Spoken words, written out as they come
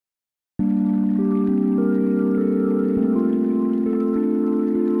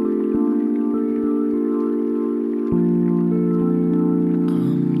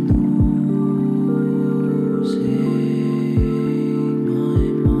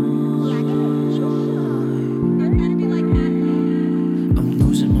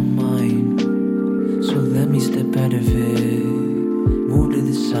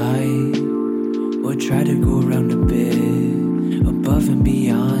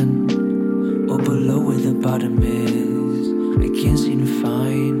bottom is I can't seem to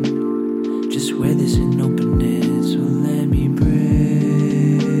find just where there's an openness. So let me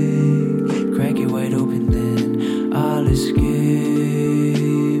break, crack it wide open, then I'll escape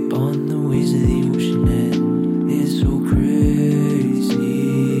on the waves of the ocean. And it's so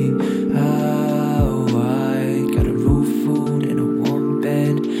crazy how I got a roof, food, and a warm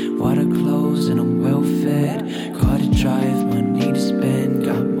bed, water, clothes, and I'm well fed. Car to drive, money to spend,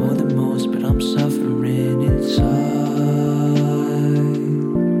 got more than most, but I'm suffering inside.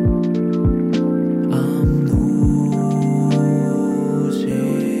 I'm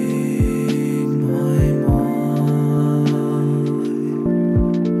losing my mind,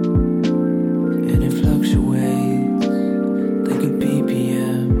 and it fluctuates like a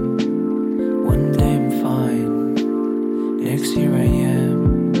BPM. One day I'm fine, next here I am.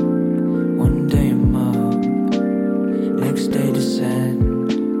 One day I'm up, next day descend.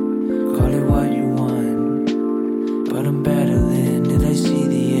 Call it what you want, but I'm battling till I see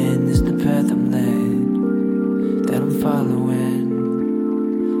the end. This the path I'm led, that I'm following.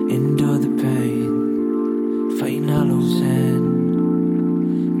 Endure the pain, fighting hollows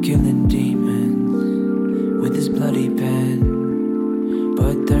and killing demons with this bloody pen.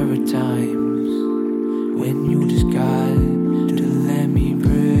 But there are times when you just got to let me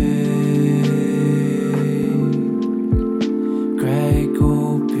break, crack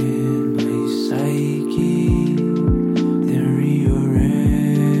open my psyche, then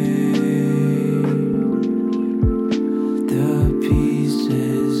rearrange the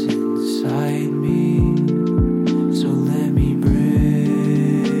pieces inside me. So let me break,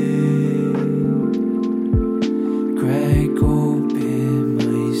 crack open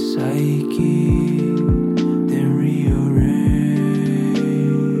my psyche, then rearrange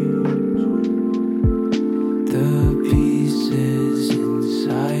the pieces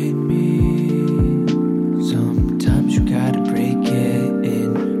inside me. Sometimes you gotta break it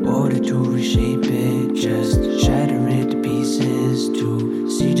in order to reshape it. Just shatter it to pieces to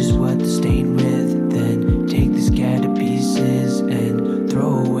see just what to stain with. Then take the scattered pieces and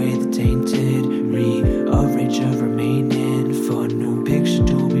throw away the tainted. Rearrange the remaining for a new picture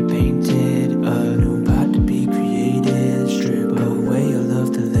to be painted, a new pot to be created. Strip away all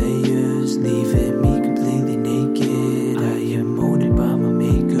of the layers, leaving me completely naked. I am molded by my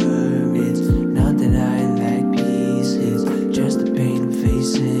maker. It's not that I lack peace, it's just the pain I'm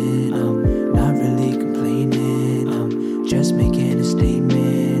facing. I'm not really complaining, I'm just making a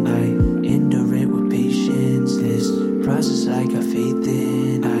statement. I endure it with patience, this process I got faith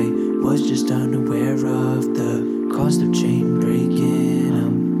in. I was just unaware of the cost of chain breaking.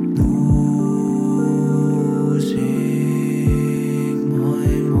 I'm losing my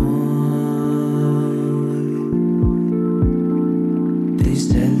mind. They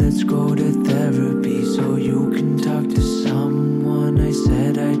said let's go to therapy so you can talk to someone. I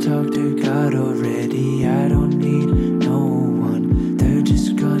said I talked to God already, I don't need no one. They're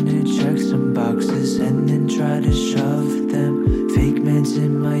just gonna check some boxes and then try to shove them fake meds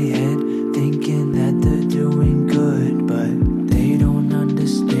in my head, thinking that they're doing good, but they don't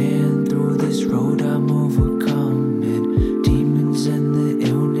understand. Through this road I'm overcoming demons and the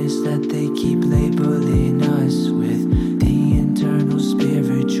illness that they keep labeling us with. The internal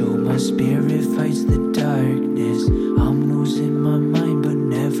spiritual, my spirit fights the